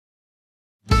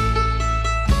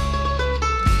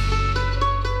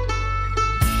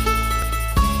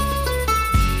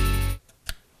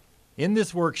In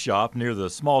this workshop near the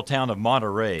small town of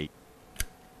Monterey,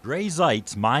 Gray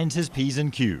Zeitz minds his P's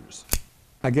and Q's.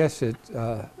 I guess it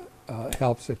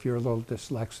helps if you're a little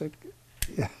dyslexic,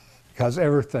 because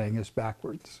everything is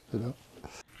backwards, you know.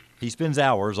 He spends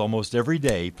hours almost every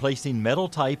day placing metal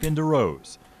type into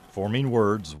rows, forming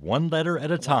words one letter at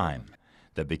a time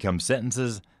that become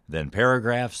sentences, then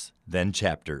paragraphs, then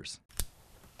chapters.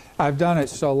 I've done it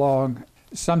so long,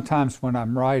 sometimes when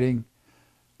I'm writing,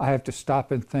 I have to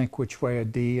stop and think which way a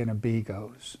D and a B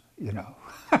goes, you know.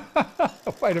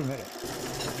 Wait a minute.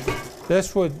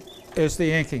 This is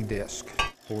the inking disc.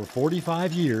 For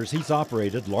 45 years, he's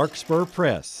operated Larkspur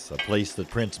Press, a place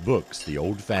that prints books the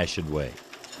old-fashioned way.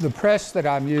 The press that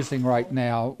I'm using right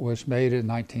now was made in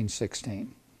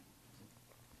 1916.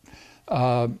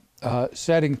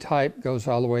 Setting type goes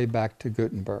all the way back to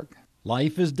Gutenberg.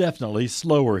 Life is definitely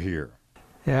slower here.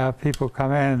 Yeah, people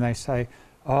come in and they say,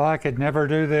 "Oh, I could never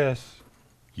do this."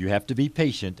 You have to be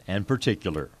patient and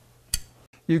particular.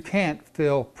 You can't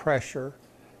feel pressure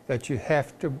that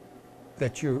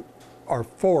you are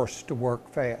forced to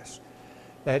work fast.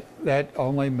 That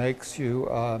only makes you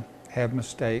have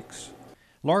mistakes.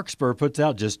 Larkspur puts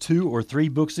out just 2 or 3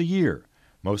 books a year,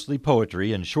 mostly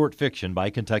poetry and short fiction by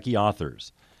Kentucky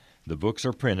authors. The books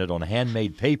are printed on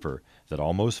handmade paper that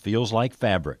almost feels like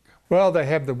fabric. Well, they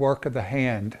have the work of the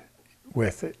hand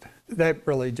with it. That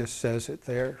really just says it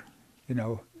there. You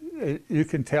know, you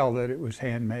can tell that it was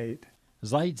handmade.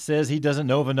 Zeitz says he doesn't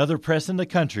know of another press in the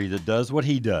country that does what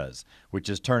he does, which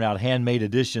is turn out handmade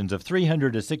editions of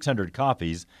 300 to 600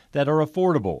 copies that are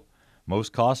affordable.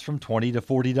 Most cost from $20 to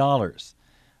 $40.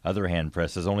 Other hand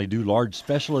presses only do large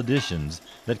special editions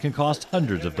that can cost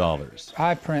hundreds of dollars.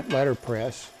 I print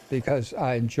letterpress because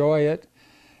I enjoy it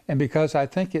and because I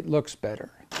think it looks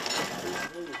better.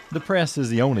 The press is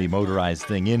the only motorized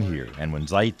thing in here, and when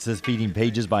Zeitz is feeding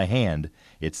pages by hand,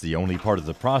 it's the only part of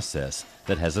the process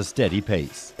that has a steady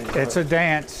pace. It's a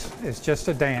dance. It's just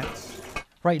a dance.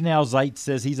 Right now, Zeitz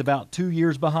says he's about 2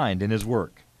 years behind in his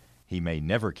work. He may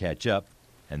never catch up,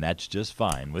 and that's just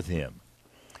fine with him.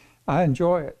 I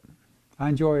enjoy it. I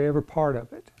enjoy every part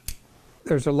of it.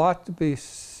 There's a lot to be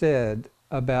said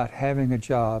about having a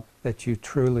job that you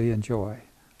truly enjoy.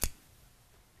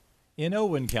 In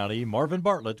Owen County, Marvin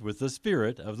Bartlett with the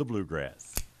spirit of the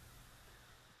bluegrass.